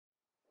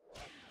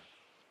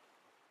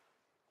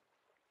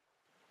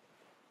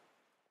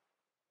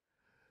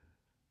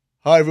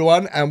Hi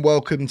everyone, and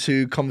welcome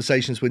to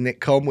Conversations with Nick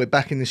Conn. We're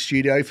back in the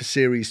studio for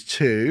series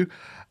 2.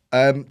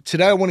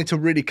 Today I wanted to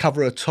really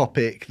cover a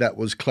topic that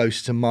was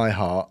close to my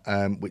heart,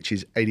 which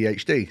is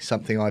ADHD,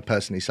 something I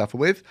personally suffer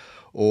with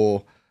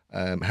or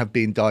have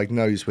been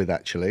diagnosed with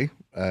actually.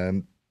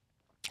 And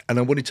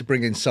I wanted to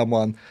bring in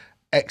someone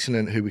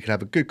excellent who we could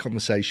have a good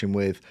conversation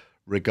with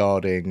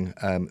regarding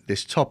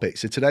this topic.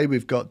 So today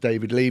we've got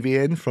David Levy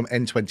in from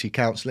N20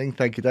 Counselling.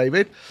 Thank you,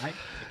 David. Hi,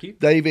 thank you.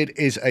 David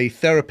is a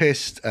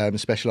therapist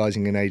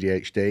specialising in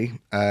ADHD.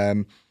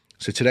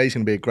 So today's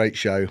going to be a great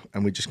show,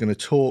 and we're just going to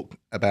talk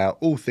about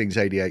all things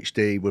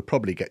ADHD. We'll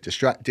probably get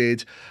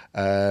distracted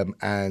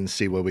and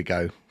see where we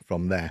go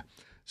from there.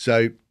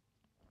 So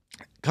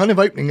kind of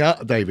opening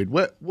up, David,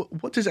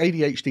 what does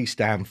ADHD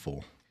stand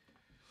for?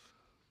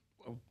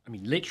 Well, I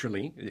mean,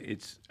 literally,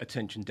 it's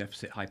attention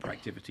deficit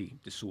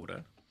hyperactivity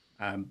disorder.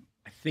 I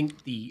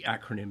think the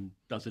acronym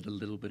does it a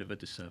little bit of a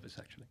disservice,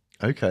 actually.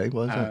 Okay,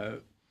 why is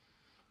that?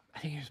 I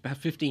think it was about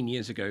 15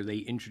 years ago, they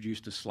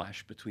introduced a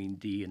slash between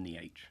D and the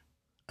H.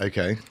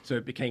 Okay. So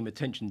it became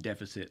attention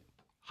deficit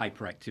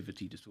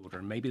hyperactivity disorder,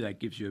 and maybe that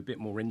gives you a bit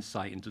more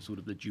insight into sort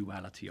of the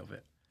duality of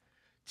it.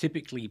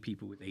 Typically,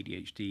 people with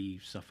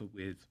ADHD suffer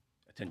with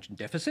attention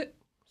deficit,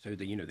 so that,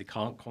 they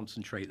can't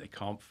concentrate, they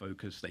can't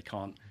focus, they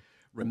can't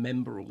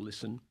remember or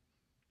listen,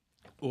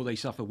 or they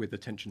suffer with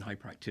attention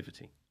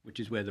hyperactivity, which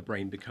is where the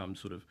brain becomes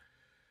sort of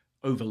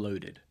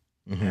overloaded.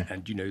 Mm-hmm.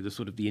 And, the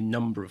sort of the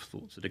number of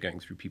thoughts that are going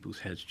through people's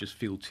heads just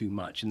feel too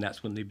much. And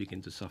that's when they begin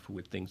to suffer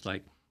with things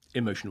like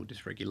emotional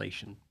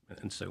dysregulation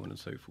and so on and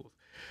so forth.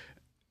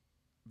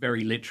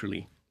 Very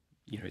literally,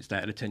 it's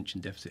that attention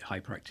deficit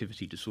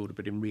hyperactivity disorder.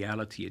 But in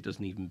reality, it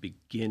doesn't even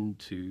begin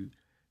to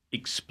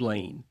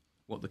explain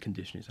what the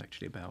condition is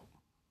actually about.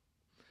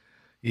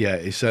 Yeah,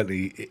 it's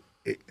certainly,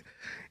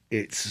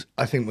 it's,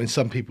 I think when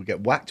some people get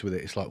whacked with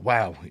it, it's like,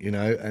 wow,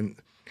 and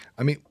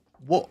I mean,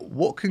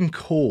 what can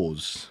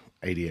cause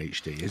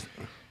ADHD?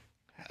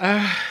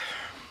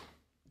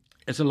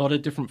 There's a lot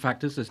of different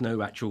factors. There's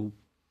no actual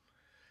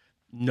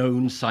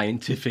known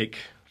scientific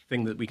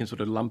thing that we can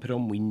sort of lump it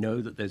on. We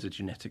know that there's a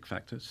genetic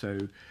factor. So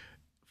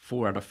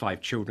 4 out of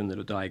 5 children that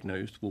are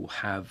diagnosed will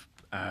have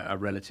a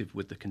relative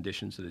with the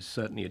condition. So there's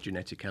certainly a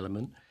genetic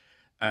element.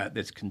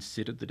 There's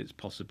considered that it's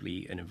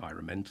possibly an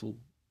environmental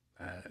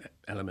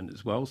element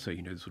as well. So,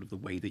 sort of the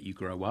way that you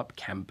grow up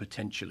can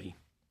potentially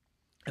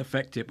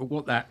affect it. But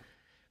what that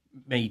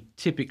may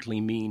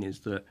typically mean is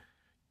that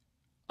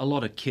a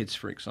lot of kids,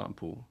 for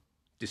example,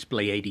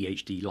 display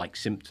ADHD-like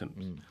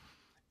symptoms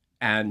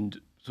and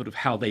sort of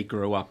how they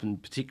grow up,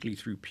 and particularly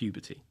through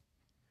puberty.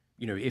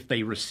 If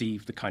they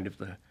receive the kind of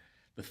the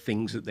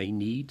things that they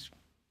need,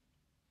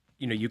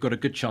 you've got a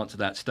good chance of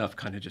that stuff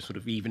kind of just sort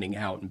of evening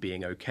out and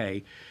being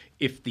okay.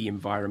 If the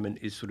environment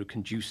is sort of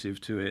conducive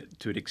to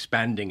it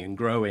expanding and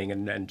growing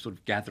and sort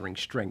of gathering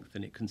strength,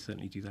 then it can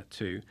certainly do that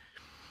too.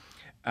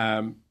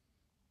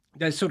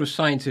 There's sort of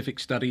scientific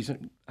studies,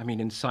 and I mean,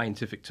 in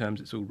scientific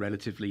terms, it's all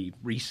relatively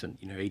recent.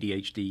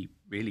 ADHD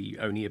really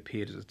only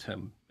appeared as a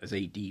term as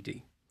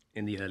ADD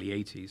in the early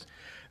 80s,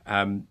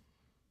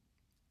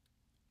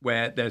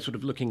 where they're sort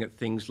of looking at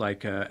things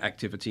like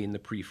activity in the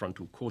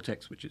prefrontal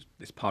cortex, which is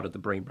this part of the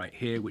brain right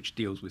here, which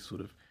deals with sort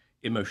of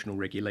emotional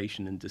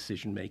regulation and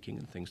decision making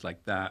and things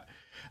like that.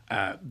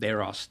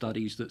 There are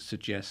studies that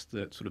suggest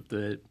that sort of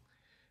the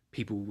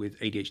people with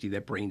ADHD,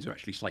 their brains are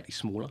actually slightly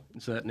smaller in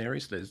certain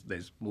areas.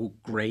 There's more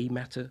grey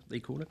matter,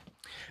 they call it.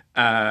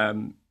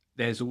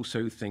 There's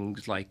also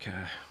things like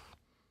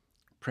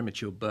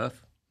premature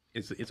birth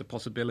is a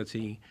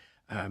possibility.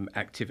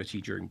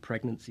 Activity during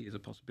pregnancy is a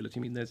possibility.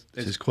 I mean,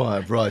 there's quite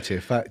a variety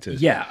of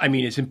factors. Yeah, I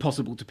mean, it's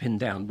impossible to pin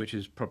down, which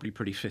is probably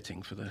pretty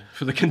fitting for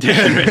the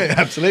condition. Really.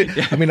 Absolutely.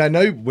 Yeah. I mean, I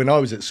know when I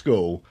was at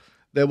school,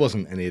 there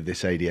wasn't any of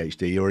this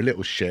ADHD. You're a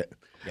little shit.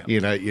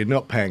 Yeah. You're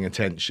not paying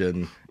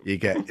attention. You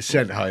get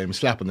sent home,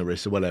 slap on the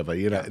wrist or whatever.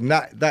 Yeah. And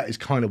that is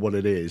kind of what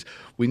it is.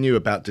 We knew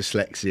about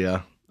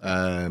dyslexia,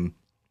 and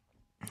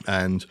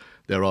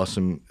there are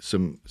some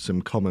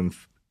common.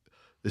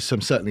 There's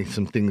certainly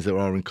some things that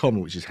are in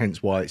common, which is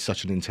hence why it's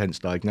such an intense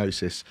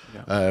diagnosis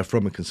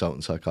from a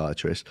consultant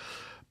psychiatrist.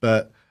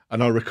 And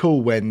I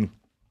recall when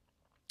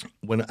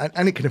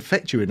and it can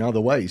affect you in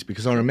other ways,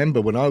 because I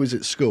remember when I was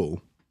at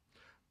school,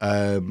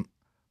 I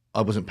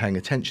wasn't paying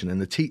attention, and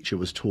the teacher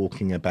was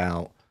talking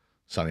about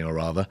something or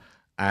other,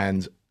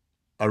 and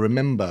I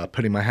remember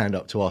putting my hand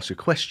up to ask a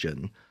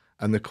question,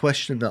 and the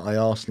question that I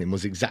asked him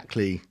was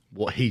exactly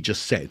what he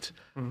just said,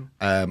 and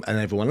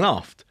everyone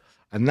laughed.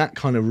 And that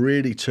kind of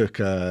really took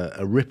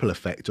a ripple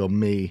effect on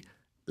me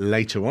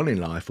later on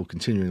in life, or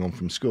continuing on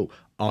from school,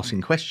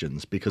 asking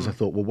questions, because I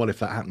thought, well, what if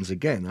that happens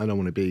again? I don't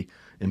want to be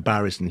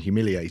embarrassed and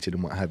humiliated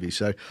and what have you.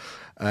 So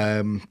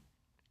I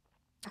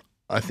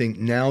think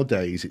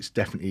nowadays it's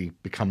definitely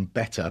become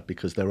better,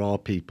 because there are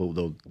people,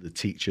 the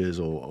teachers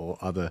or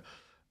other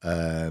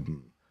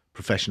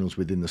professionals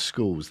within the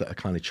schools that are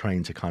kind of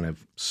trained to kind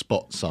of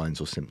spot signs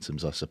or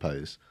symptoms, I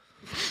suppose.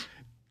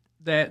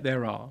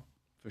 There are,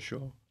 for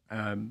sure.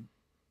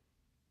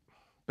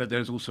 But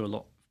there's also a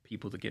lot of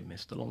people that get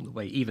missed along the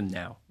way, even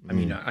now. I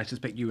mean, I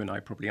suspect you and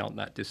I probably aren't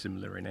that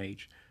dissimilar in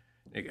age.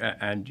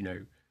 And, you know,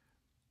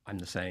 I'm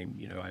the same.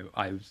 You know,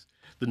 I was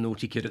the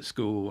naughty kid at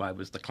school. I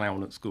was the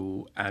clown at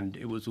school. And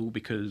it was all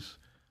because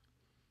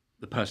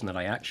the person that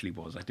I actually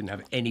was, I didn't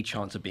have any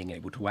chance of being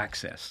able to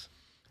access,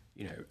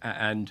 you know.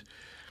 And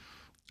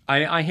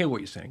I hear what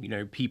you're saying. You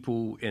know,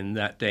 people in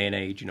that day and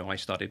age, you know, I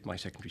started my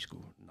secondary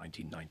school in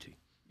 1990,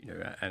 you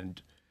know,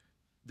 and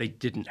they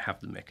didn't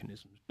have the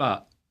mechanisms.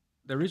 But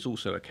there is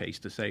also a case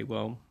to say,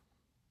 well,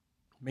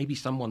 maybe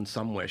someone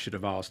somewhere should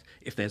have asked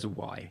if there's a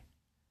why.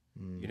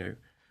 You know,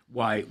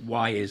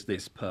 why is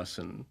this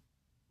person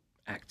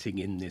acting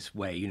in this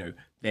way? You know,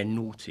 they're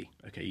naughty.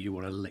 Okay, you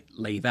want to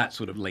lay that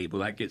sort of label.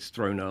 That gets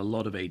thrown at a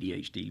lot of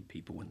ADHD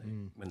people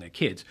when they're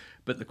kids.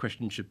 But the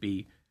question should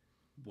be,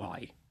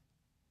 why?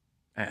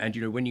 And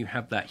you know, when you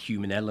have that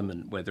human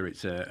element, whether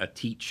it's a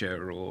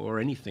teacher or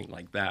anything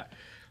like that,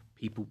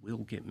 people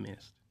will get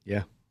missed.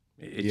 Yeah.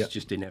 It's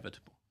just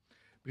inevitable.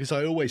 Because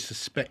I always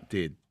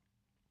suspected,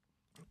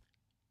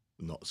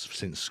 not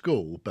since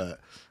school, but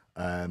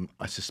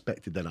I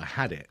suspected that I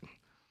had it.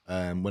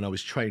 When I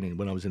was training,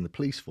 when I was in the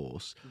police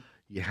force,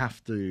 you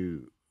have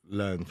to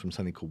learn from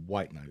something called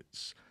white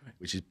notes,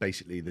 which is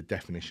basically the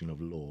definition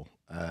of law.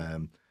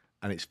 And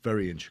it's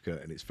very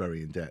intricate and it's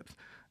very in-depth.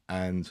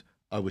 And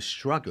I was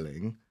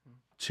struggling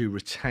to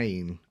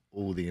retain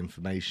all the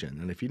information.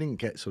 And if you didn't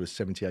get sort of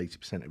 70,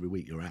 80% every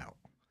week, you're out.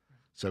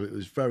 So it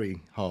was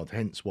very hard,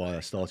 hence why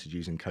I started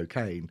using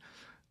cocaine.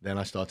 Then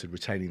I started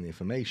retaining the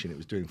information. It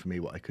was doing for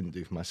me what I couldn't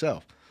do for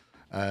myself.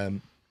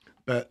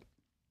 But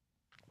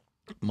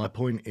my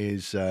point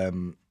is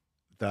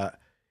that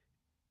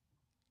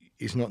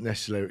it's not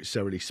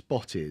necessarily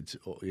spotted,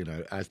 or, you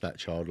know, as that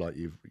child, like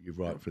you've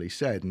rightfully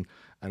said.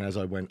 And as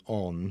I went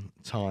on,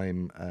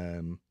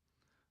 time,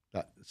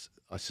 that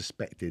I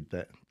suspected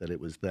that it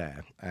was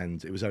there.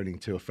 And it was only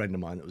to a friend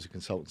of mine that was a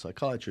consultant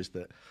psychiatrist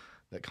that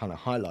kind of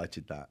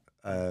highlighted that.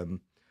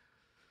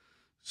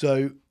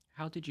 So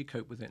how did you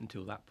cope with it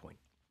until that point?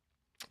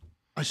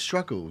 I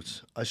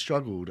struggled,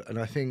 and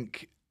I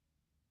think,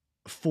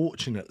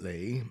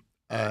 fortunately,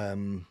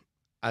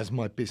 as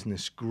my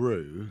business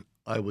grew,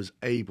 I was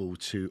able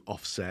to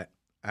offset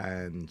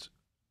and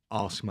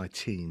ask my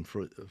team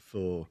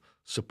for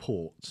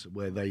support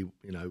where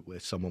where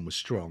someone was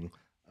strong,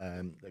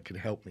 that could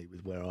help me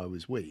with where I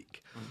was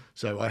weak.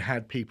 So I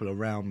had people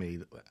around me,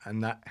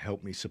 and that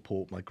helped me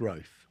support my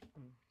growth.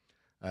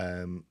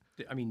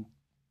 I mean,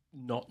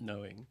 not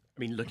knowing,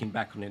 looking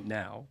back on it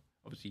now,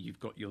 obviously you've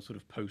got your sort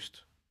of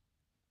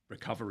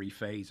post-recovery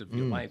phase of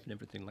your life and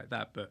everything like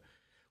that. But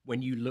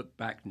when you look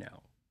back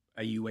now,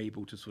 are you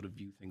able to sort of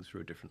view things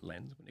through a different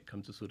lens when it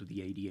comes to sort of the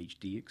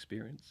ADHD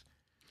experience?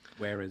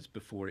 Whereas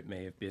before it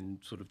may have been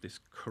sort of this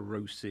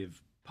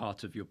corrosive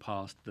part of your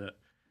past that,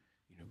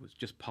 you know, was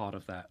just part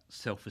of that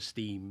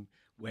self-esteem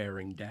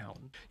wearing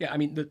down. Yeah, I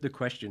mean, the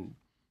question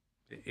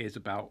is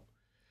about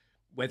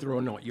whether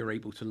or not you're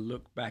able to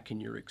look back in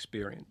your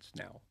experience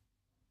now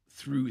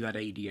through that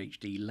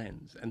ADHD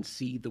lens and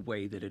see the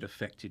way that it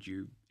affected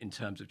you in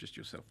terms of just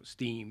your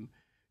self-esteem,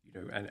 you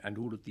know, and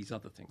all of these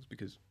other things.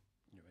 Because,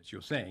 you know, as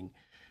you're saying,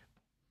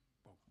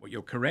 well, what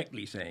you're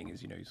correctly saying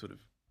is, you know, sort of,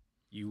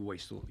 you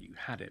always thought that you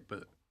had it,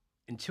 but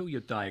until you're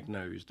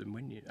diagnosed, and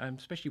when you,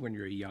 especially when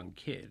you're a young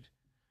kid,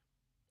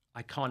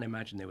 I can't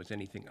imagine there was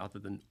anything other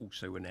than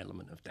also an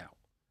element of doubt,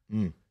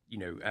 you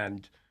know,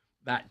 and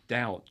that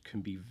doubt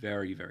can be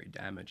very, very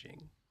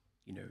damaging.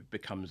 You know, it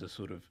becomes a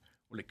sort of,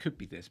 well, it could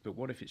be this, but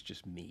what if it's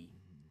just me?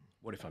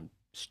 What if I'm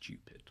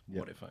stupid?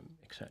 What if I'm,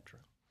 etc.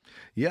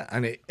 Yeah,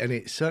 and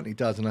it certainly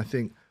does. And I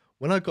think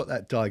when I got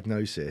that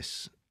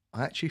diagnosis,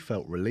 I actually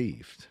felt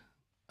relieved,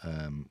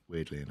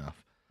 weirdly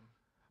enough.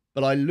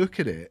 But I look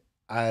at it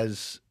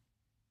as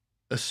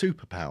a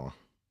superpower,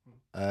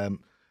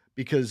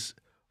 because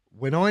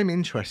when I'm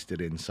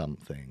interested in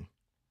something,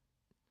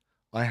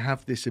 I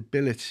have this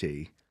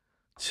ability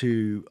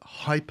to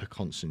hyper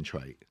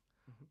concentrate.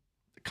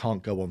 It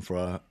can't go on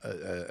for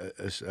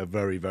a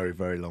very, very,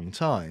 very long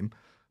time,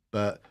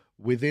 but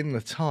within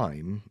the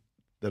time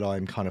that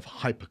I'm kind of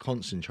hyper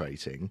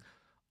concentrating,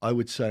 I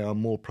would say I'm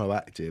more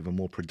proactive and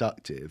more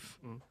productive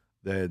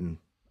than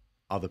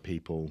other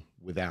people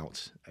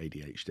without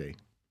ADHD.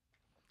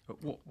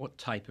 But what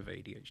type of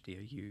ADHD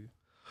are you?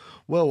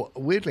 Well,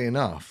 weirdly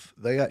enough,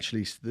 they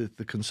actually,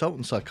 the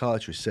consultant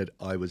psychiatrist said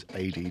I was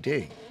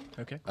ADD.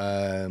 Okay.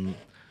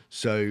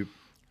 So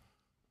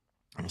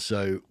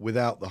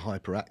without the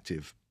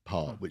hyperactive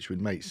part, which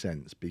would make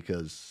sense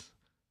because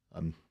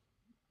I'm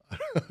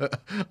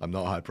I'm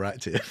not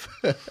hyperactive.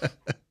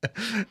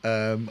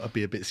 I'd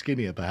be a bit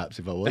skinnier perhaps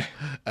if I was.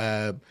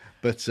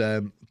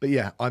 But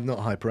yeah, I'm not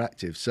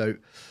hyperactive. So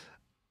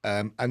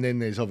and then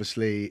there's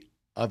obviously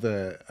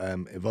other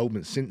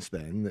involvement since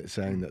then that's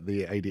saying that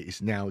the AD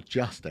is now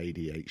just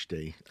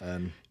ADHD.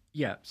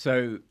 Yeah.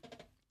 So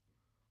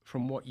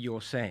from what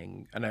you're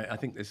saying, and I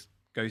think this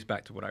goes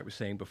back to what I was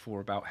saying before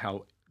about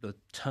how the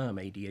term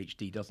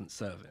ADHD doesn't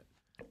serve it.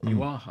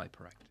 You are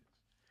hyperactive.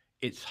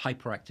 it's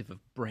hyperactive of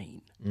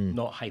brain,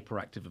 not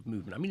hyperactive of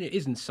movement. I mean, it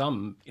is in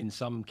some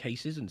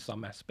cases, in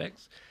some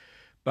aspects,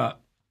 but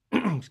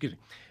excuse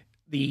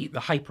me, the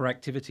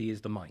hyperactivity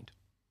is the mind.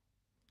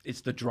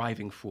 It's the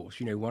driving force.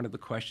 You know, one of the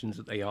questions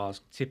that they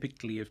ask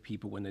typically of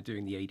people when they're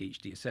doing the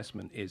ADHD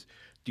assessment is,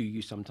 do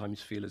you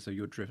sometimes feel as though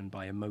you're driven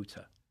by a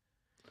motor?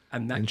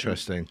 And that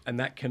Interesting.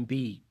 That can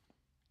be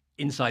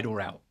inside or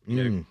out,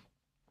 you know.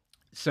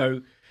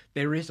 So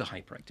there is a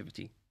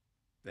hyperactivity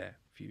there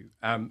for you.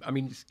 I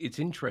mean, it's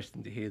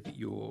interesting to hear that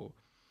you're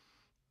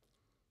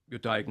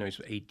diagnosed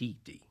with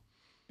ADD,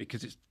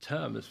 because it's a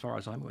term, as far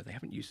as I'm aware, they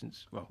haven't used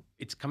since, well,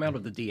 it's come out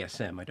of the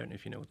DSM. I don't know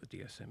if you know what the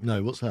DSM is.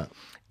 No, what's that?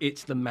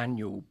 It's the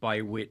manual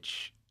by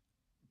which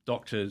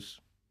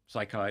doctors,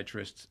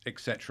 psychiatrists,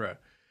 etc.,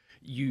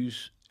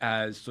 use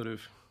as sort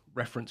of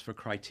reference for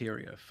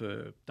criteria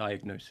for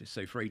diagnosis.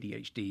 So for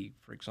ADHD,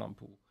 for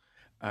example,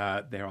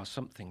 there are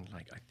something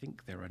like, I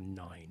think there are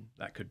 9.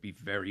 That could be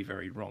very,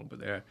 very wrong, but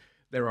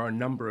there are a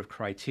number of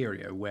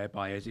criteria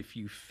whereby, as if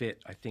you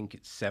fit, I think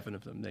it's 7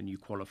 of them, then you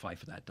qualify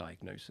for that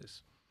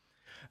diagnosis.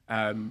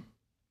 And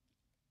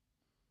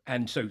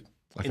so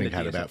I think I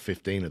had about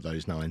 15 of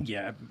those 9.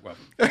 Yeah, well,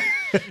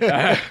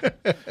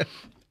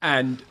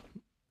 and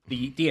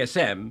the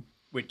DSM,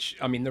 which,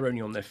 I mean, they're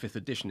only on their 5th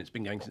edition. It's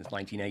been going since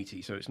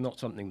 1980, so it's not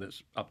something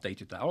that's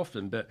updated that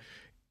often. But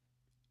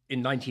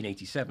in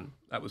 1987,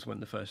 that was when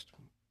the first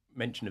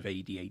mention of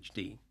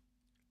ADHD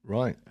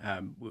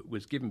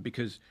was given,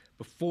 because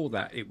before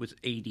that it was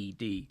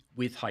ADD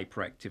with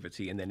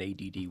hyperactivity and then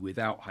ADD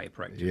without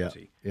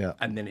hyperactivity. Yeah.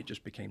 And then it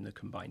just became the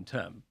combined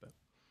term. But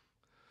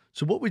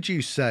so what would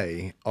you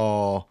say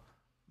are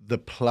the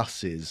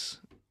pluses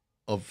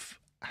of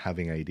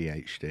having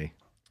ADHD?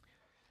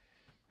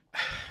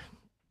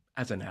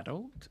 As an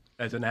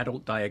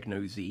adult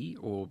diagnosee,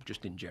 or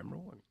just in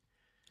general?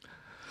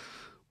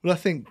 Well, I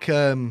think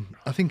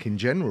in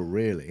general,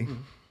 really.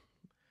 Mm-hmm.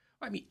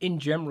 I mean, in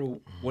general,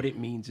 what it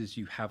means is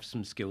you have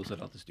some skills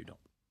that others do not.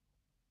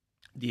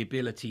 The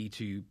ability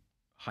to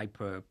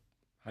hyper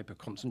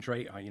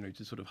concentrate,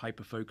 to sort of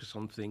hyper focus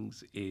on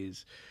things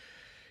is,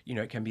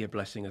 it can be a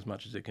blessing as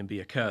much as it can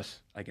be a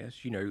curse, I guess.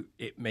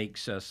 It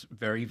makes us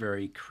very,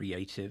 very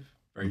creative,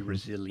 very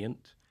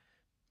resilient.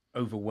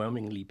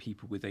 Overwhelmingly,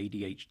 people with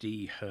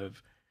ADHD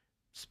have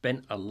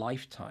spent a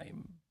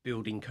lifetime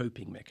building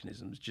coping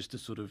mechanisms just to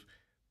sort of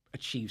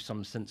achieve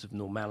some sense of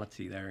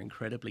normality. They're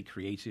incredibly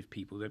creative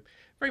people. They're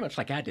very much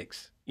like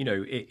addicts,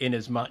 in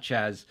as much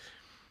as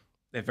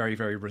they're very,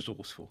 very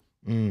resourceful,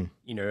 and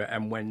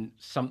when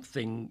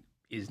something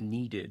is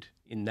needed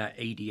in that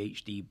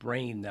ADHD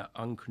brain, that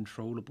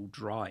uncontrollable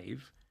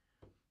drive,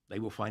 they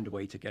will find a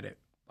way to get it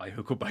by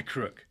hook or by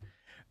crook.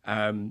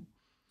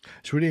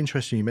 It's really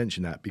interesting you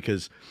mention that,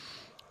 because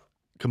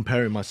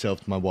comparing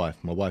myself to my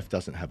wife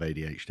doesn't have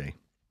ADHD.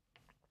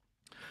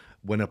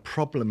 When a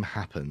problem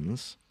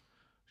happens,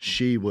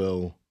 she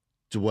will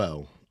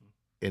dwell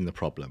in the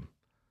problem.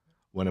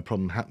 When a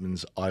problem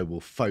happens, I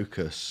will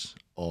focus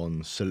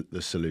on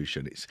the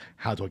solution. It's,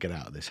 how do I get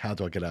out of this? How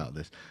do I get out of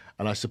this?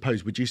 And I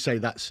suppose, would you say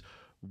that's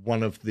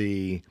one of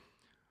the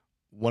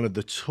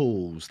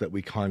tools that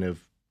we kind of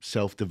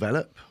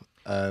self-develop?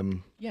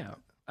 Yeah,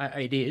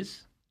 it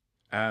is.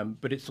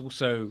 But it's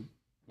also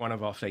one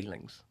of our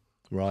failings.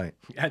 Right.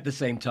 At the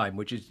same time,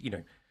 which is,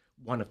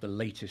 one of the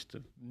latest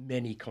of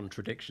many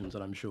contradictions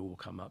that I'm sure will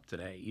come up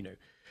today,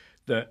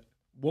 that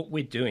what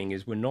we're doing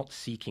is we're not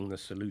seeking the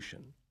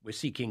solution. We're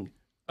seeking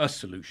a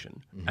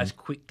solution as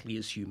quickly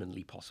as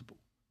humanly possible,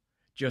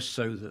 just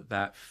so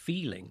that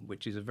feeling,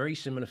 which is a very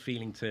similar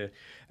feeling to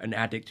an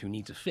addict who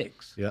needs a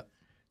fix,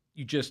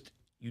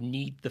 you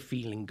need the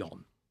feeling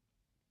gone.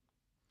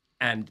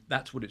 And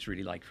that's what it's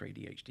really like for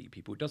ADHD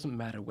people. It doesn't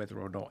matter whether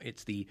or not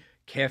it's the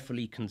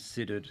carefully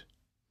considered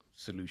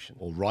solution.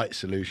 Or right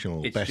solution,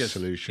 or best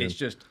solution. It's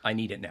just, I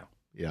need it now.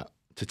 Yeah,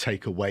 to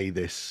take away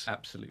this.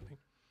 Absolutely.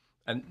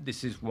 And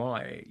this is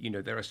why,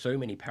 there are so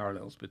many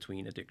parallels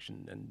between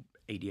addiction and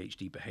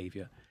ADHD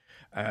behavior.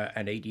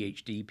 And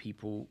ADHD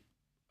people,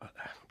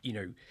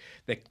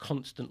 they're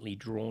constantly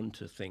drawn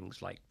to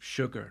things like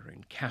sugar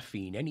and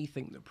caffeine,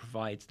 anything that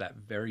provides that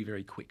very,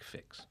 very quick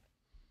fix.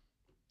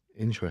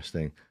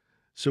 Interesting.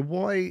 So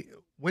why,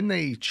 when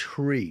they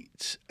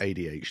treat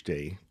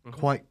ADHD,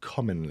 quite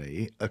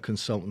commonly a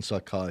consultant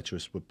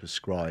psychiatrist would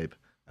prescribe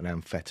an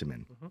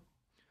amphetamine.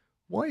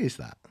 Why is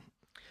that?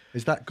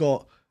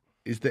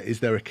 Is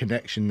there a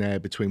connection there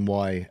between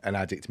why an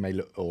addict may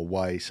look, or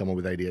why someone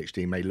with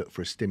ADHD may look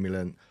for a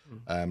stimulant,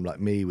 like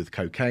me with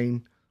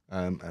cocaine,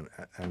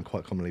 and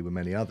quite commonly with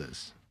many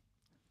others?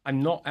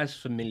 I'm not as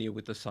familiar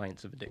with the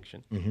science of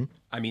addiction.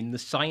 I mean, the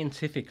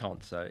scientific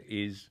answer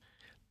is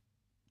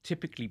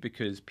typically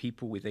because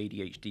people with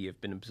ADHD have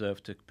been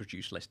observed to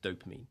produce less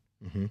dopamine,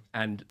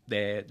 and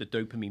the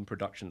dopamine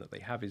production that they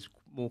have is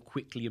more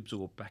quickly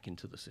absorbed back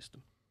into the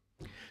system.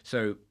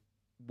 So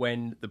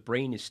when the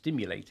brain is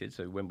stimulated,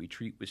 so when we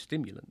treat with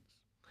stimulants,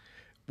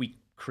 we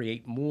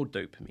create more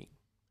dopamine.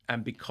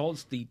 And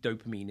because the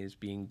dopamine is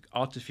being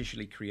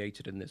artificially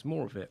created and there's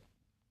more of it,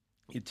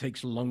 it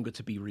takes longer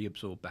to be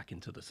reabsorbed back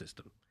into the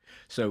system.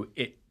 So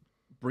it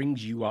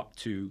brings you up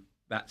to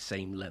that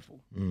same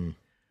level.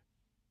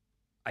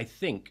 I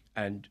think,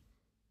 and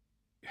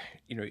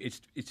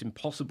it's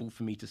impossible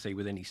for me to say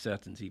with any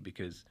certainty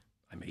because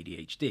I'm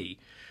ADHD,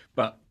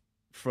 but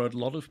for a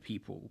lot of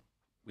people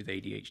with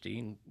ADHD,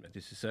 and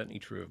this is certainly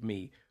true of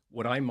me,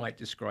 what I might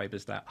describe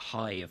as that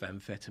high of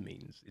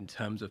amphetamines in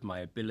terms of my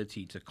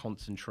ability to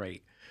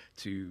concentrate,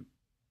 to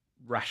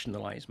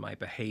rationalize my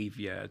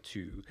behavior,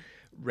 to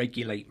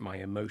regulate my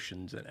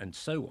emotions, and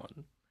so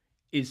on,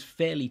 is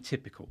fairly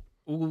typical.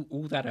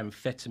 All that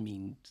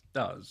amphetamine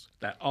does,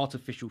 that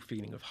artificial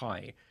feeling of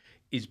high,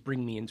 is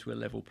bring me into a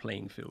level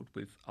playing field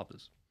with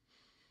others.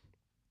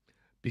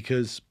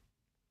 Because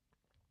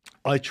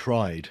I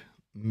tried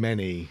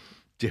many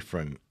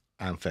different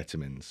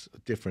amphetamines,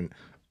 different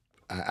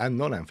and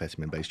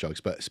non-amphetamine based drugs,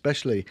 but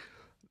especially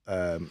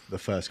the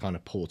first kind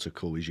of port of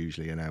call is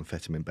usually an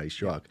amphetamine based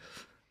drug.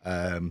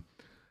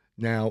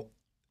 Now,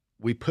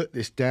 we put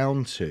this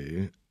down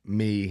to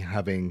me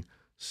having,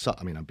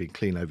 I've been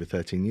clean over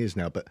 13 years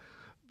now, but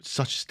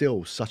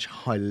such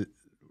high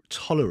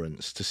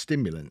tolerance to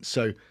stimulants.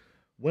 So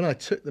when I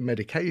took the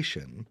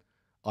medication,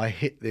 I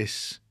hit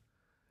this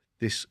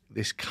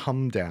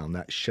come down,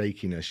 that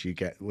shakiness you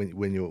get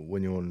when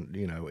you're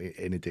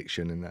in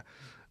addiction, and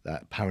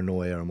that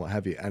paranoia and what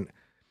have you. And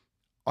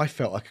I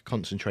felt I could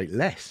concentrate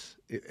less.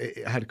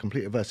 It had a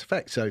complete adverse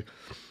effect. So,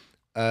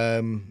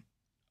 and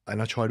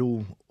I tried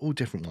all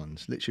different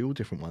ones, literally all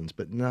different ones,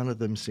 but none of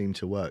them seemed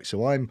to work.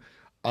 So I'm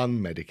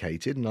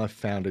unmedicated, and I've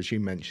found, as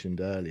you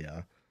mentioned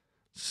earlier,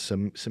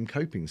 some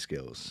coping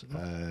skills.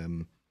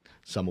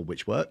 Some of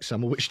which work,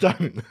 some of which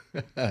don't.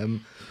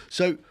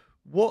 So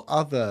what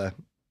other,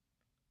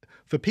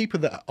 for people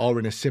that are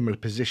in a similar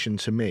position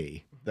to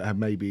me, that have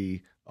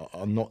maybe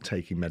are not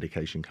taking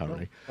medication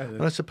currently,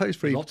 and I suppose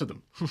for lots of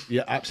them.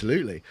 Yeah,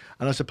 absolutely.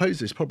 And I suppose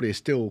there's probably a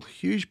still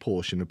huge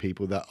portion of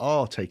people that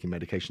are taking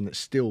medication that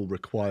still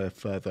require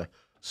further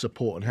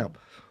support and help.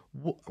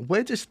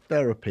 Where does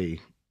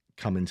therapy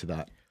come into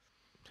that?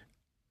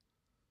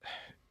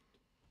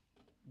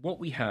 What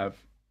we have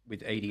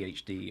with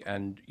ADHD,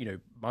 and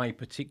my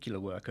particular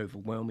work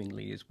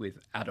overwhelmingly is with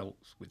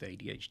adults with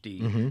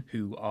ADHD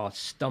who are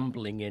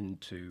stumbling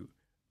into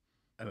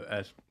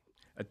a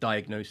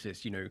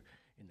diagnosis,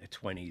 in their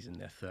 20s, in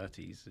their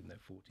 30s, in their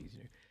 40s,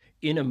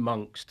 in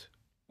amongst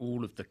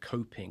all of the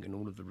coping and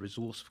all of the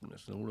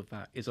resourcefulness and all of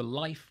that is a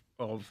life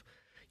of,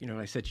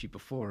 I said to you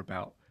before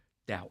about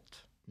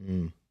doubt,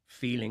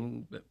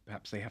 feeling that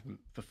perhaps they haven't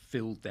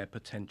fulfilled their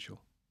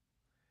potential,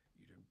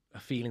 a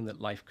feeling that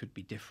life could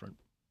be different.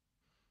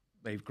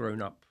 They've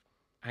grown up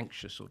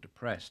anxious or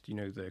depressed.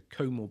 The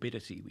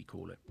comorbidity, we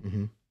call it,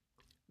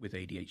 with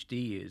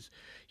ADHD is,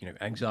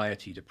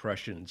 anxiety,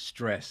 depression,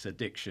 stress,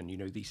 addiction.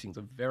 These things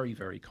are very,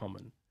 very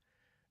common.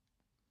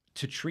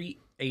 To treat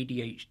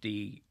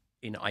ADHD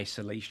in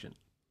isolation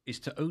is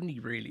to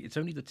it's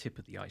only the tip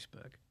of the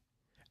iceberg.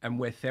 And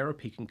where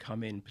therapy can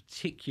come in,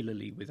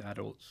 particularly with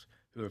adults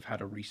who have had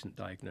a recent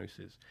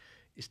diagnosis,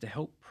 is to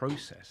help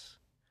process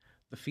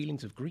the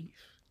feelings of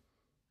grief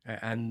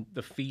and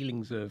the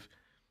feelings of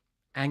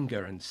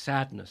anger and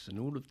sadness and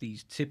all of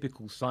these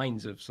typical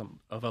signs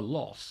of a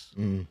loss,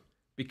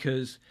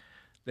 because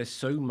there's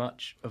so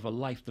much of a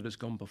life that has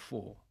gone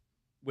before,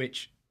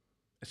 which,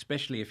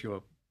 especially if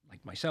you're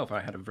like myself,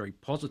 I had a very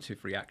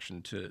positive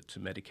reaction to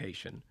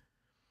medication.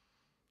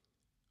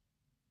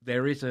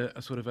 There is a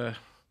sort of a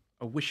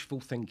wishful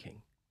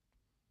thinking,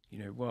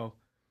 well,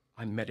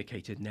 I'm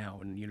medicated now,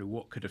 and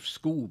what could have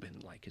school been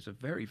like is a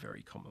very,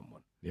 very common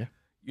one. Yeah.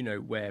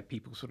 Where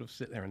people sort of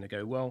sit there and they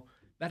go, well,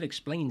 that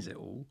explains it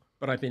all,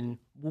 but I've been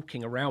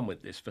walking around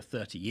with this for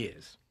 30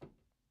 years.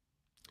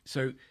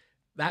 So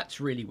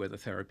that's really where the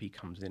therapy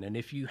comes in. And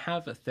if you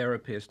have a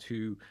therapist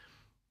who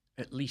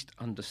at least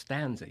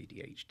understands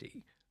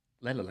ADHD,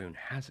 let alone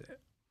has it,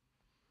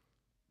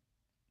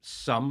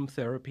 some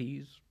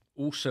therapies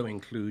also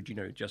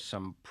include, just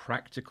some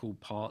practical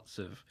parts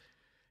of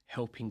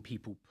helping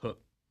people put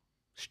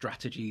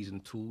strategies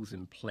and tools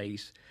in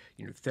place.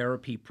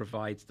 Therapy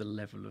provides the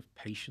level of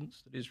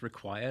patience that is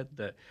required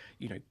that,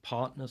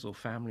 partners or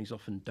families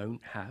often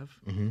don't have.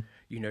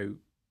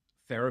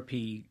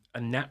 Therapy, a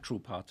natural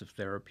part of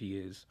therapy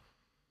is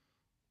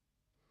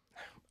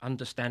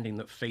understanding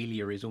that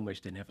failure is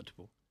almost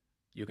inevitable.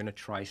 You're going to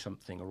try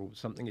something, or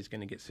something is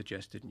going to get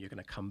suggested, and you're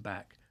going to come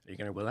back. And you're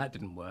going to, well, that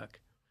didn't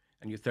work.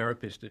 And your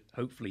therapist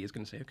hopefully is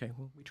going to say, okay,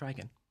 well, we try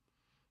again.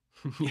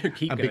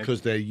 Keep going.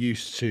 Because they're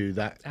used to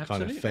that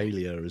kind of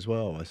failure as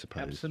well, I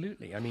suppose.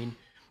 Absolutely. I mean,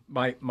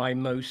 my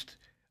most,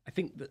 I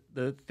think that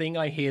the thing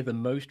I hear the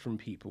most from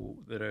people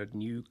that are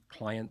new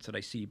clients that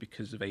I see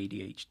because of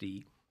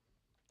ADHD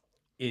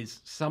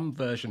is some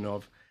version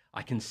of,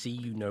 I can see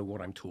you know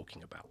what I'm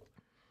talking about.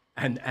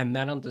 And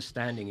that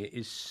understanding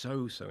is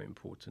so, so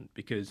important,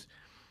 because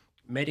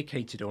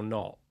medicated or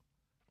not,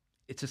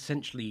 it's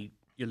essentially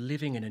you're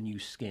living in a new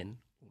skin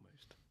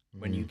almost.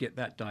 When you get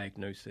that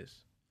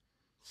diagnosis,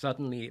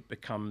 suddenly it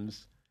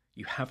becomes,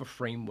 you have a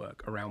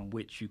framework around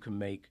which you can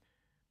make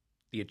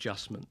the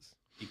adjustments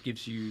It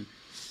gives you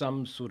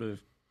some sort of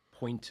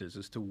pointers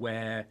as to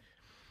where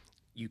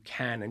you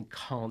can and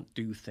can't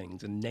do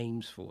things and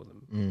names for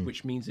them,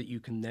 which means that you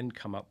can then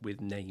come up with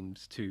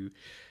names to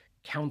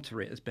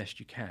counter it as best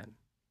you can.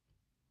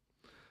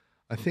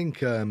 I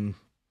think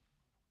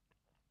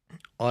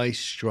I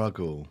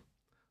struggle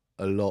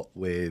a lot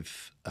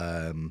with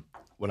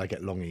when I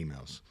get long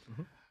emails.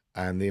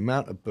 And the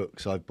amount of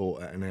books I've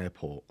bought at an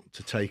airport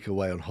to take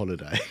away on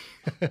holiday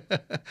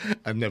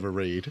and never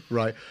read,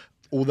 right?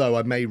 Although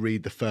I may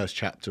read the first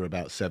chapter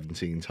about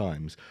 17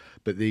 times,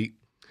 but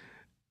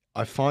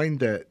I find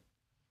that,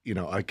 you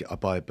know, I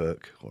buy a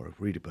book or I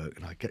read a book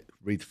and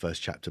read the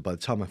first chapter. By the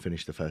time I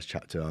finish the first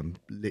chapter, I'm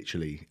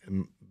literally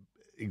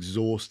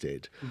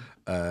exhausted.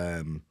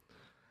 And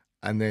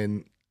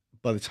then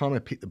by the time I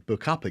pick the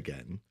book up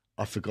again,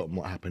 I've forgotten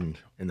what happened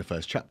in the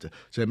first chapter.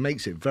 So it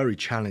makes it very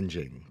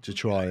challenging to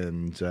try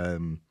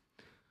and,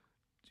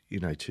 you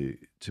know, to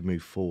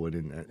move forward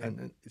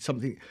and it's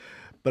something.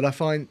 But I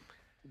find,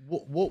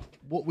 what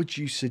would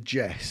you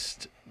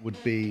suggest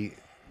would be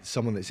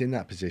someone that's in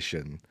that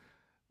position,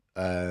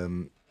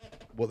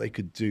 what they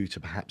could do to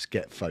perhaps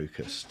get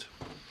focused?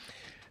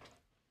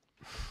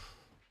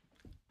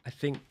 I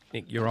think,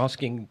 Nick, you're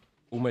asking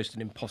almost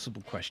an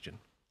impossible question,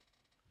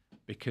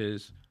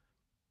 because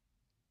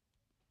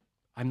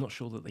I'm not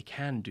sure that they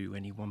can do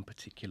any one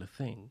particular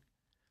thing.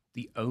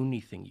 The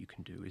only thing you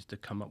can do is to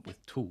come up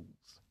with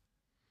tools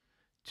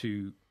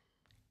to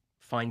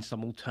find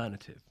some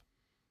alternative.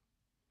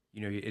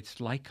 You know, it's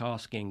like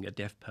asking a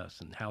deaf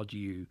person, how do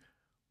you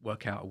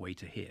work out a way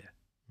to hear?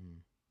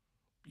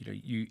 You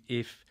know,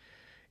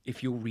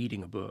 if you're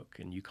reading a book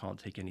and you can't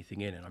take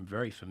anything in, and I'm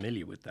very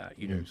familiar with that,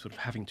 you know, sort of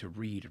having to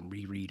read and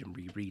reread and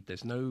reread,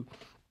 there's no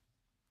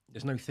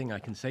thing I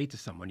can say to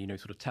someone, you know,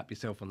 sort of tap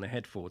yourself on the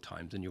head 4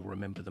 times and you'll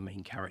remember the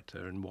main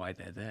character and why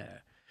they're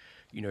there.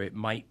 You know, it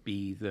might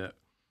be that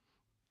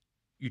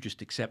you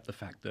just accept the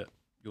fact that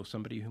you're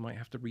somebody who might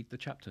have to read the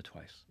chapter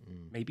twice,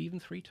 maybe even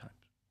 3 times.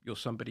 You're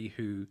somebody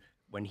who,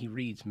 when he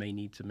reads, may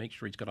need to make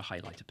sure he's got a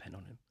highlighter pen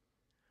on him,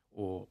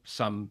 or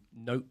some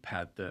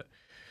notepad that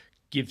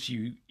gives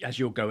you, as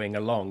you're going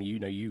along, you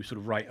know, you sort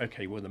of write,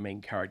 okay, well, the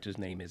main character's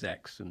name is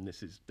X, and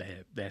this is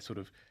their sort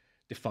of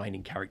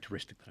defining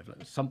characteristic that I've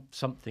learned,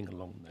 something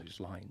along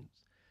those lines.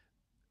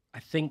 I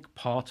think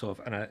part of,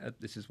 and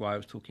this is why I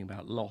was talking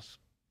about loss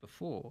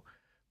before,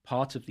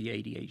 part of the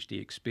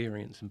ADHD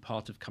experience and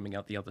part of coming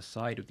out the other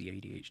side of the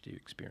ADHD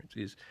experience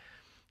is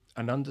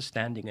an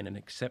understanding and an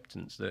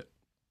acceptance that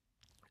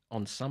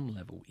on some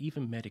level,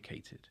 even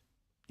medicated,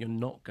 you're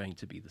not going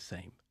to be the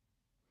same.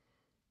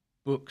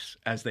 Books,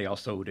 as they are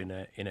sold in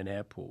an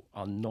airport,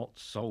 are not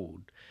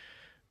sold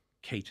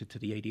catered to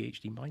the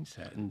ADHD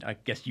mindset. And I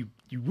guess you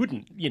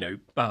wouldn't, you know,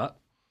 but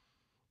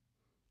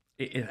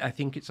I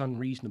think it's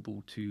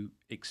unreasonable to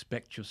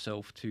expect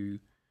yourself to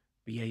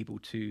be able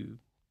to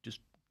just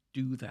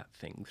do that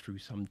thing through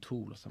some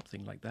tool or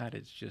something like that.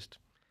 It's just,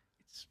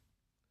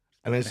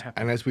 and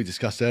as we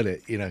discussed earlier,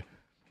 you know,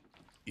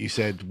 you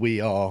said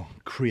we are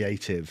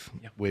creative.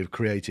 Yeah. We're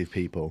creative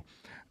people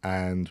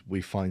and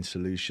we find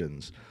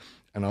solutions.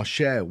 And I'll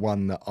share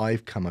one that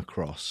I've come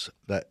across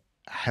that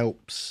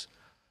helps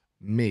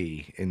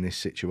me in this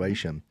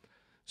situation.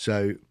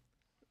 So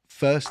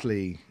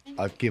firstly,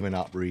 I've given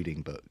up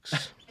reading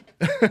books,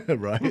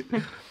 right?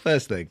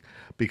 First thing,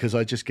 because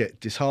I just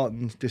get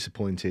disheartened,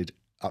 disappointed,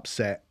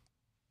 upset.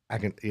 I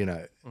can, you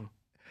know,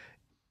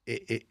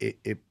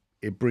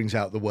 it brings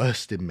out the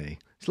worst in me.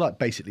 It's like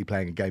basically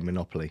playing a game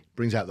Monopoly,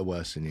 brings out the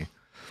worst in you.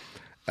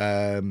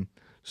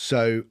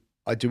 So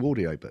I do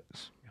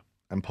audiobooks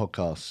and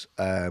podcasts,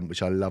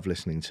 which I love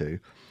listening to.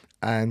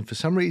 And for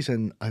some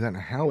reason, I don't know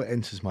how it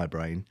enters my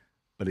brain,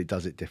 but it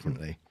does it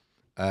differently.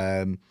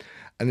 And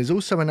there's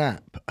also an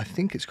app, I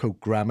think it's called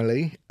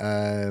Grammarly.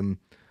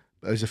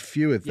 There's a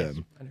few of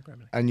them.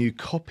 And you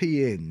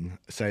copy in,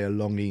 say, a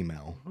long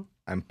email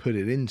and put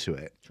it into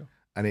it,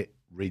 and it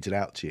reads it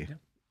out to you.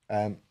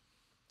 Yeah.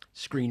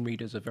 Screen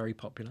readers are very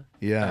popular.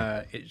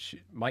 Yeah.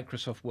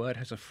 Microsoft Word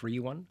has a free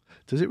one.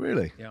 Does it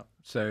really? Yeah.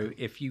 So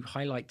if you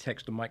highlight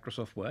text on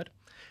Microsoft Word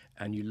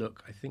and you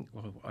look, I think,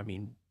 well, I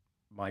mean,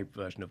 my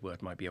version of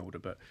Word might be older,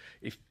 but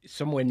if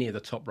somewhere near the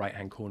top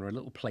right-hand corner, a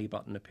little play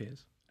button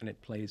appears and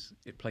it plays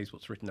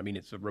what's written. I mean,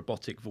 it's a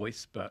robotic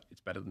voice, but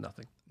it's better than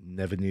nothing.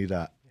 Never knew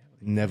that.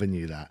 Never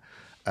knew that.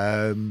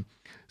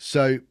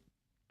 So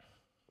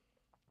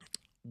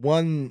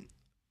one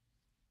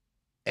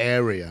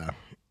area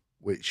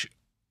which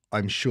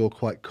I'm sure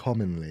quite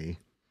commonly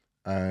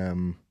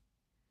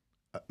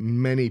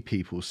many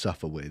people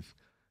suffer with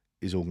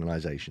is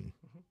organisation.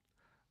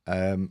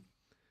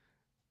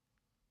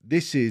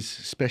 This is,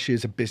 especially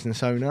as a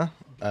business owner,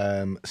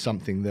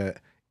 something that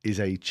is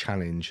a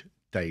challenge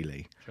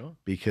daily. Sure.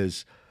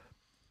 Because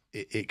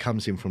it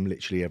comes in from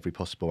literally every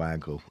possible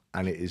angle,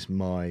 and it is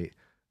the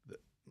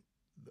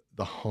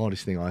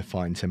hardest thing I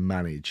find to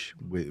manage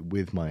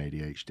with my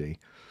ADHD.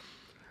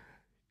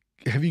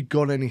 Have you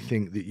got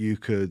anything that you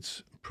could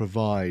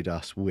provide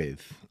us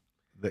with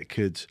that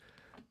could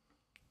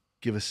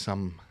give us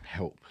some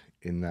help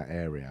in that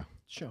area?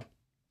 Sure.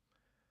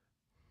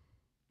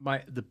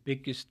 The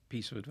biggest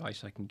piece of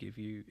advice I can give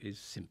you is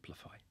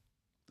simplify.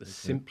 The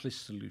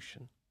simplest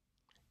solution.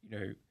 You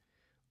know,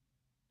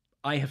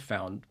 I have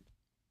found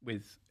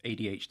with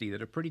ADHD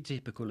that a pretty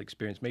typical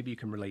experience, maybe you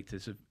can relate to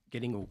this, of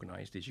getting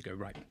organized is you go,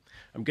 right,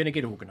 I'm going to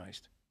get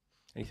organized.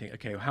 And you think,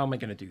 okay, well, how am I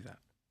going to do that?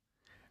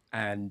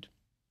 And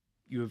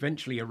you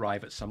eventually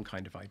arrive at some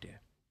kind of idea.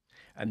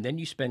 And then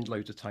you spend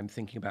loads of time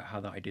thinking about how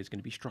that idea is going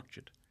to be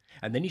structured.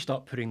 And then you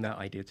start putting that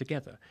idea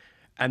together.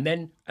 And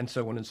then, and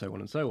so on and so on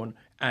and so on.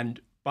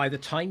 And by the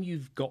time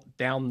you've got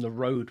down the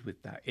road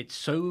with that, it's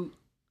so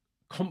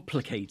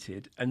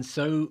complicated and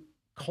so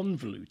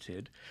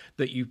convoluted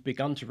that you've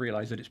begun to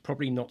realize that it's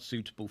probably not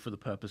suitable for the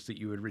purpose that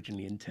you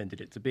originally intended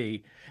it to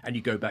be, and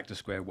you go back to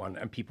square one,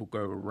 and people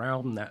go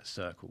around that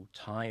circle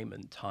time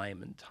and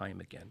time and time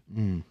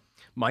again.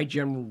 My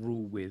general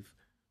rule with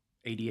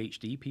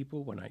ADHD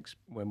people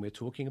when we're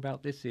talking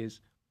about this is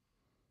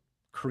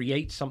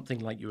create something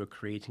like you were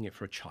creating it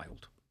for a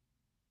child.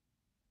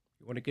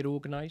 You want to get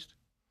organized?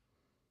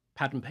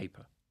 Pad and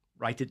paper,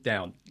 write it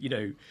down,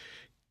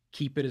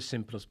 keep it as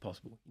simple as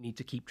possible. You need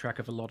to keep track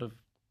of a lot of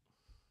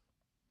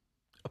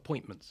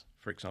appointments,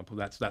 for example.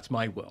 That's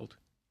my world.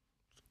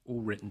 It's all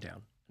written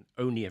down, and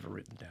only ever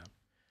written down.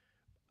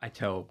 I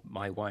tell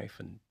my wife,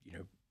 and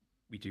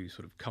we do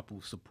sort of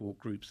couple support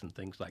groups and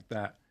things like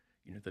that,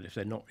 that if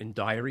they're not in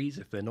diaries,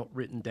 if they're not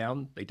written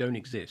down, they don't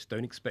exist.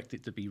 Don't expect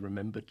it to be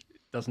remembered.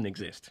 It doesn't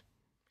exist.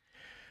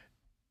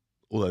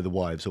 Although the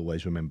wives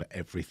always remember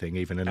everything,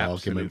 even an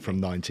argument from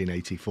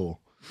 1984.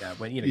 Yeah,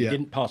 when you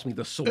didn't pass me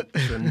the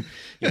salts, and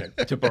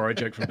to borrow a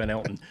joke from Ben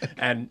Elton,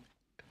 and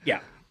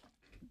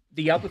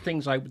the other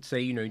things I would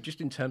say,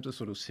 just in terms of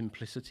sort of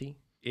simplicity,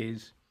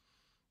 is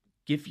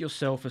give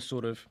yourself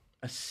a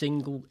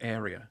single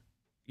area.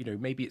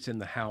 Maybe it's in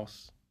the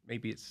house,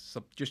 maybe it's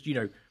just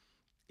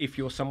if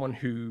you're someone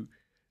who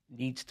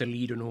needs to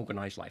lead an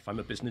organized life. I'm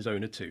a business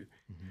owner too.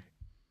 Mm-hmm.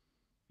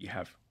 You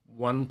have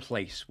one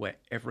place where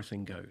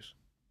everything goes,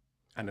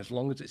 and as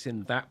long as it's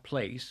in that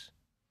place,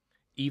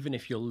 even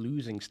if you're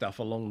losing stuff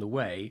along the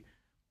way,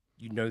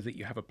 you know that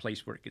you have a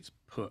place where it gets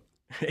put,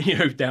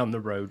 down the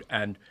road,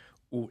 and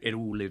it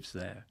all lives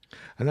there.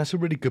 And that's a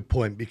really good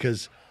point,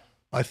 because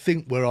I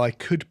think where I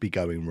could be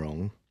going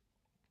wrong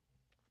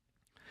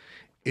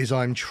is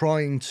I'm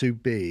trying to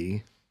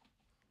be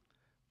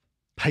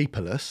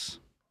paperless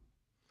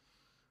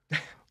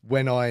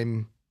when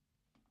I'm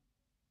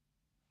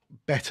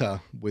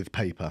better with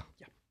paper,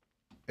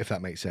 if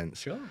that makes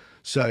sense. Sure.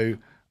 So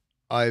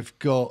I've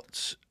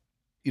got,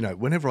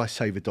 whenever I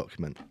save a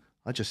document,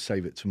 I just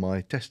save it to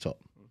my desktop,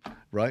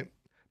 right?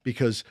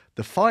 Because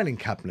the filing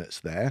cabinet's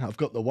there. I've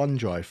got the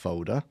OneDrive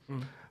folder,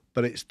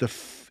 but it's the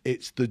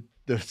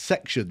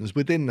sections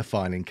within the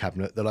filing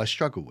cabinet that I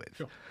struggle with.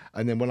 Sure.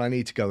 And then when I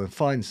need to go and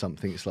find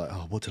something, it's like,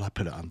 oh, what did I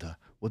put it under?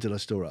 What did I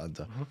store it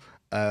under?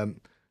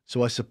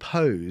 So I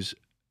suppose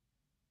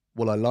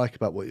what I like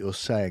about what you're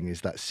saying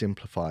is that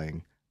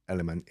simplifying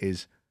element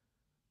is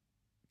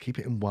keep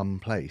it in one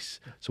place.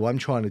 So I'm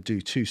trying to do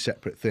two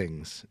separate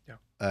things,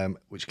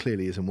 which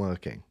clearly isn't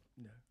working.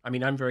 No. I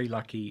mean, I'm very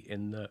lucky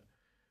in that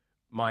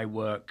my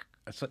work,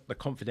 the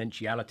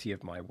confidentiality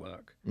of my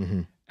work,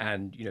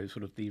 and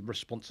sort of the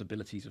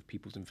responsibilities of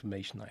people's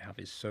information I have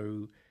is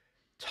so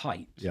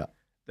tight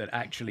that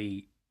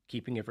actually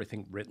keeping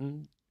everything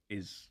written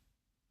is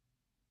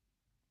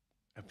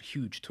a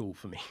huge tool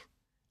for me.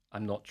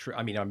 I'm not sure.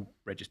 I mean, I'm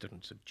registered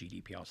on some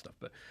GDPR stuff,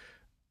 but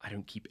I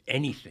don't keep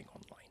anything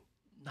online.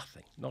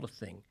 Nothing, not a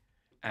thing.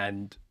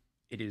 And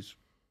it's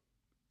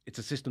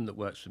a system that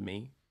works for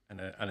me,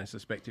 and I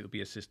suspect it'll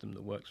be a system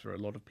that works for a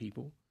lot of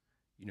people.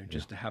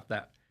 Just to have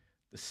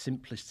the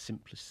simplest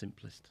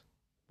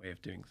way of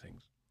doing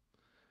things.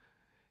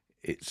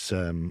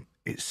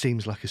 It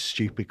seems like a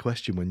stupid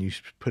question when you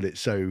put it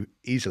so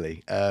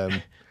easily.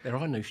 There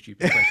are no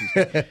stupid questions.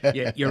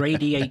 You're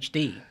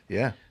ADHD.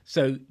 Yeah.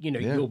 So,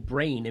 your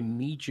brain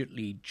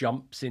immediately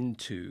jumps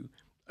into,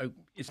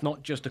 it's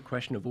not just a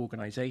question of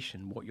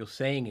organization. What you're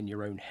saying in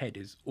your own head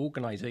is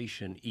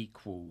organization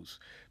equals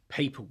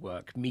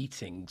paperwork,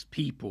 meetings,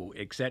 people,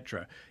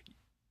 etc.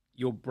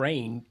 Your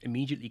brain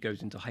immediately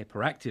goes into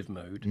hyperactive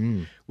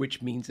mode,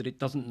 which means that it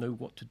doesn't know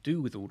what to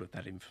do with all of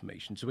that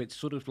information. So it's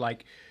sort of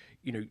like,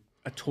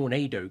 a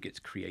tornado gets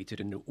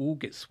created and it all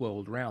gets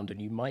swirled around, and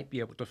you might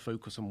be able to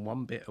focus on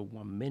one bit of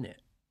 1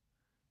 minute,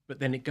 but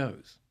then it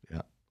goes.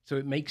 Yeah. So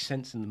it makes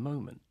sense in the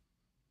moment,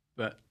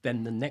 but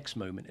then the next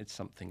moment it's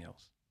something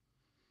else.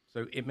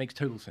 So it makes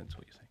total sense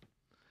what you're saying.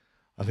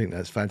 I think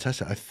that's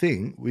fantastic. I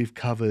think we've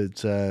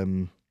covered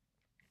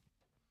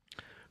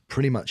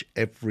pretty much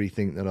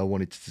everything that I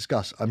wanted to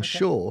discuss. I'm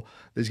sure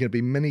there's going to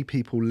be many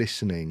people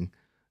listening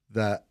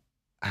that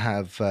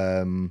have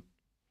that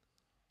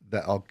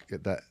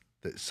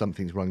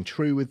something's rung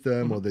true with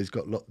them, or there's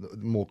got a lot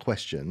more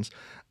questions.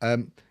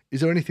 Is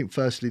there anything,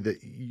 firstly,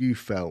 that you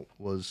felt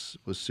was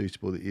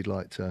suitable that you'd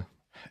like to?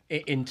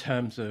 In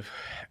terms of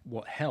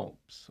what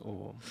helps,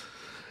 or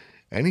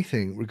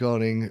anything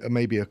regarding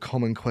maybe a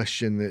common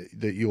question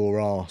that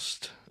you're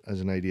asked as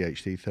an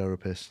ADHD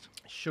therapist?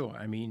 Sure.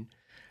 I mean,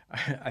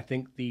 I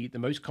think the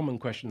most common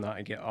question that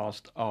I get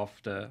asked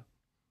after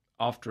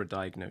a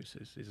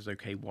diagnosis is,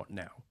 okay, what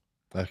now?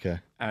 Okay.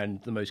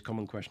 And the most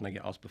common question I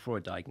get asked before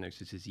a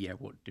diagnosis is, yeah,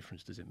 what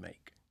difference does it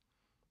make?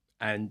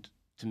 And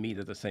to me,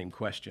 they're the same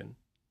question.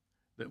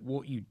 That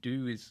what you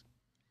do is,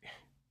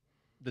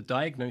 the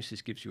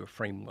diagnosis gives you a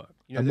framework.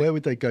 And where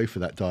would they go for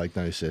that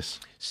diagnosis?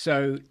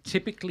 So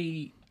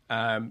typically,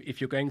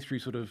 if you're going through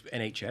sort of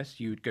NHS,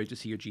 you would go to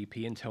see your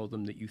GP and tell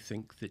them that you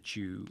think that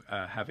you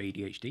have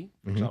ADHD,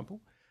 for example.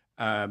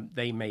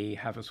 They may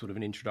have a sort of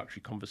an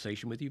introductory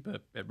conversation with you,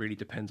 but it really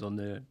depends on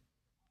the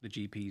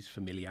GP's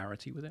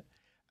familiarity with it.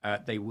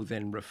 They will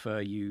then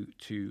refer you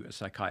to a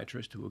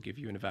psychiatrist who will give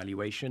you an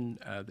evaluation.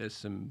 There's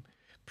some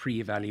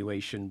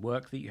pre-evaluation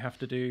work that you have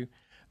to do.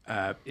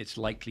 It's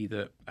likely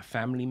that a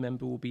family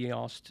member will be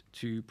asked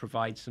to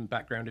provide some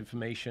background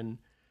information.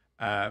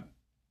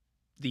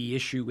 The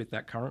issue with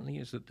that currently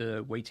is that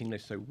the waiting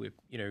list, so we're,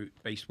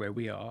 based where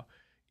we are,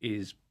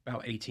 is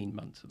about 18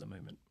 months at the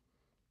moment.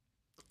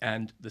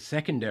 And the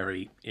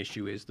secondary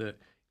issue is that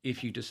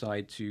if you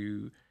decide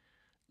to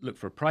look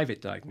for a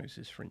private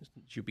diagnosis, for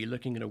instance, you'll be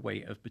looking at a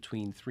wait of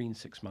between 3 and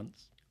 6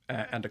 months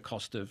and a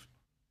cost of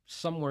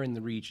somewhere in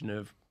the region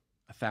of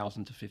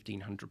 £1,000 to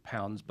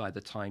 £1,500 by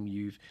the time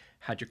you've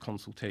had your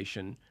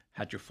consultation,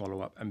 had your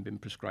follow-up, and been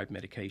prescribed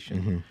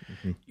medication.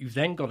 You've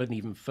then got an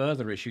even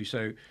further issue.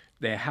 So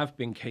there have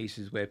been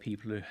cases where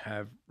people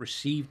have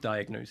received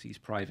diagnoses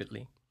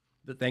privately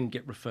that then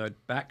get referred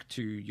back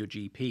to your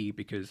GP,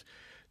 because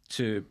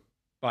to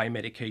buy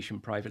medication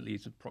privately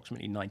is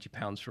approximately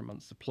 £90 for a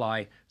month's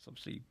supply. It's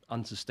obviously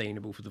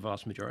unsustainable for the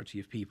vast majority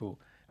of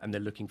people, and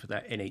they're looking for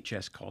that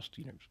NHS cost,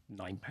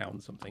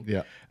 £9 something.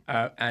 Yeah.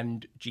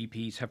 And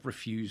GPs have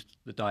refused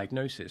the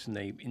diagnosis, and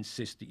they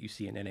insist that you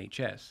see an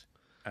NHS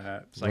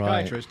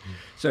psychiatrist. Right.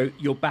 So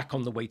you're back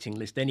on the waiting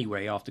list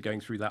anyway after going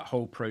through that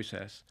whole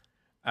process.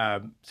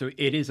 So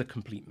it is a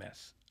complete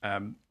mess.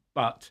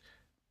 But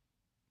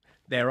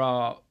there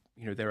are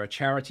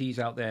charities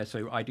out there.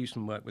 So I do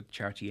some work with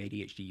charity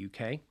ADHD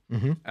UK,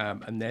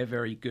 and they're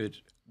very good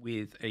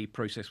with a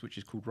process which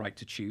is called Right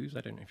to Choose.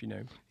 I don't know if you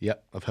know.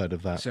 Yep, I've heard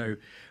of that. So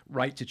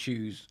Right to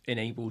Choose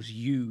enables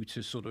you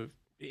to sort of,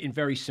 in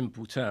very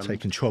simple terms,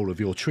 take control of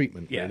your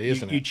treatment, really,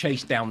 isn't it? You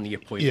chase down the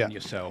appointment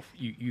yourself.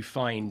 You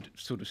find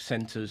sort of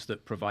centres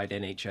that provide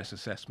NHS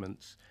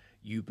assessments.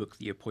 You book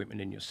the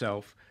appointment in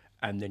yourself,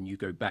 and then you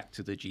go back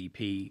to the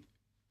GP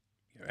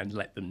and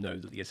let them know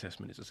that the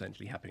assessment is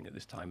essentially happening at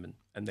this time,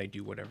 and they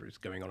do whatever is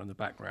going on in the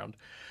background.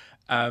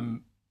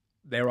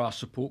 There are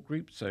support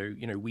groups. So,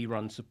 we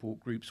run support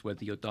groups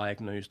whether you're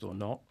diagnosed or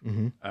not,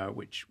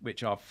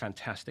 which are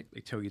fantastic. They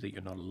tell you that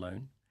you're not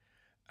alone.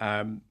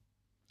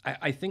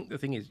 I think the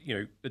thing is,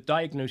 the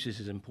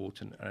diagnosis is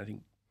important. And I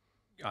think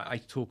I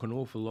talk an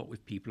awful lot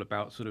with people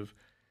about sort of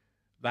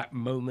that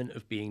moment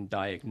of being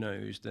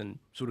diagnosed and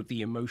sort of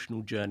the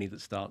emotional journey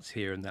that starts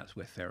here, and that's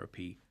where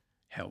therapy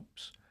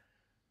helps.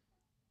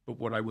 But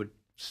what I would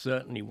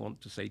certainly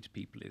want to say to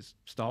people is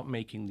start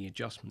making the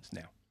adjustments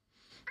now,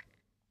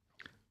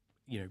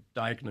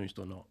 diagnosed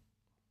or not.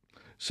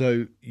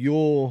 So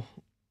your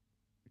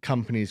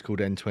company is called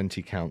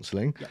N20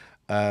 Counselling.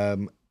 Yeah.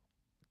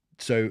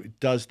 So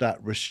does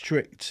that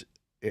restrict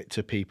it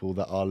to people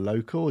that are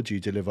local, or do you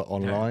deliver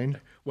online? No.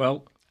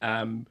 Well,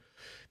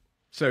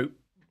 so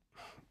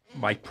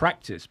my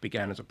practice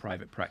began as a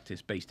private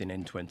practice based in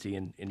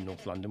N20 in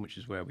North London, which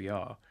is where we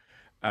are.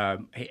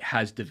 It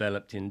has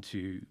developed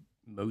into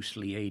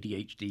mostly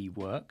ADHD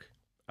work.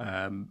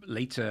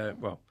 Later,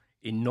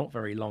 in not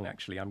very long,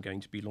 actually, I'm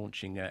going to be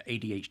launching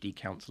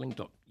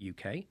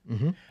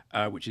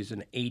ADHDcounselling.uk, which is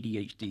an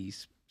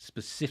ADHD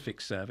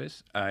specific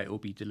service. It will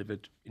be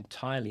delivered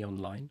entirely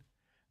online.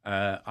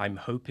 I'm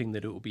hoping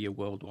that it will be a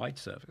worldwide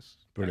service.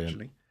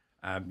 Brilliant.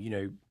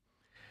 Actually,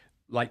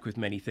 like with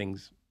many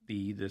things,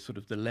 the sort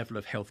of the level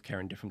of healthcare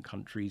in different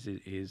countries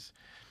is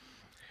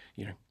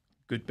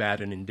good,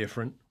 bad, and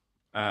indifferent.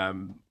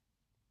 And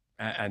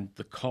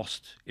the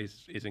cost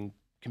can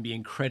be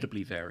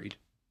incredibly varied.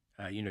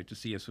 To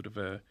see a sort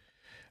of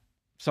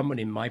someone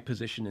in my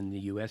position in the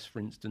US, for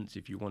instance,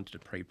 if you wanted to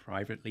pray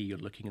privately, you're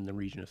looking in the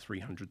region of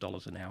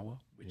 $300 an hour,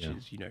 which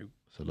is,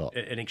 it's a lot.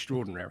 An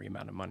extraordinary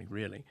amount of money,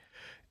 really.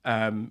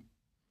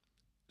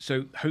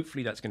 So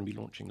hopefully that's going to be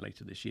launching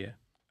later this year.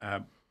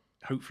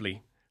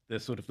 Hopefully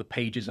there's sort of the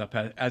pages up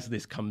as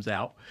this comes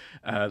out.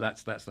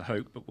 That's the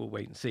hope, but we'll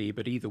wait and see.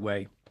 But either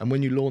way. And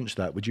when you launch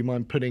that, would you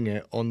mind putting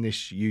it on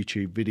this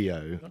YouTube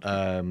video?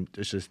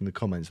 Just in the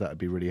comments, that would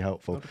be really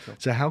helpful.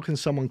 So how can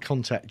someone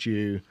contact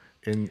you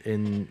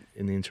in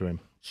the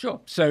interim?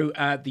 Sure. So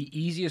the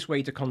easiest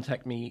way to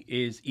contact me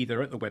is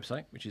either at the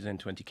website, which is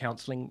N20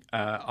 Counselling.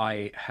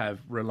 I have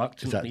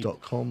reluctantly... Is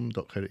that .com,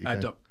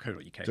 .co.uk?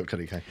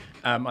 .co.uk.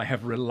 I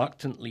have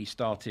reluctantly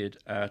started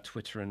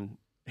Twitter and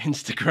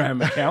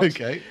Instagram accounts.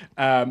 Okay.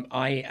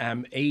 I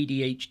am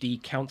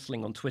ADHD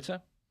Counselling on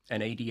Twitter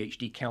and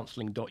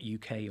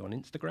ADHDcounselling.uk on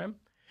Instagram.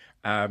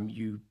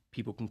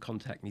 People can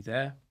contact me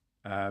there.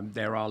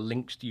 There are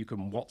links you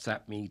can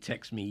WhatsApp me,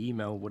 text me,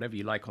 email, whatever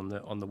you like on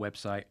the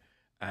website.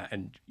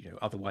 And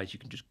otherwise you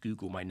can just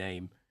Google my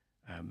name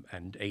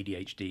and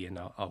ADHD, and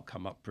I'll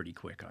come up pretty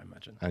quick, I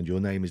imagine. And your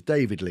name is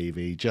David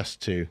Levy,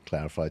 just to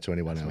clarify to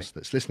anyone else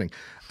that's listening.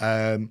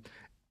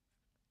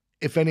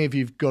 If any of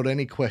you've got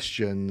any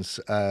questions,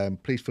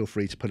 please feel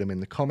free to put them in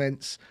the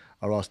comments.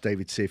 I'll ask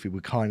David to see if he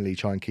would kindly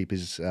try and keep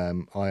his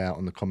eye out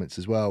on the comments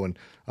as well. And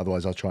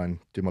otherwise, I'll try and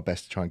do my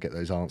best to try and get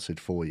those answered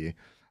for you.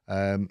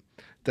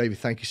 David,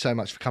 thank you so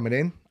much for coming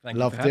in.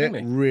 Loved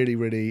it. Really,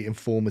 really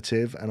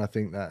informative. And I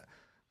think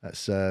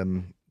that's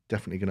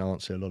definitely going to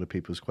answer a lot of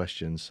people's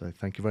questions. So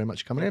thank you very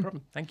much for coming in. No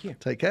problem. Thank you.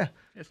 Take care.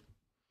 Yes.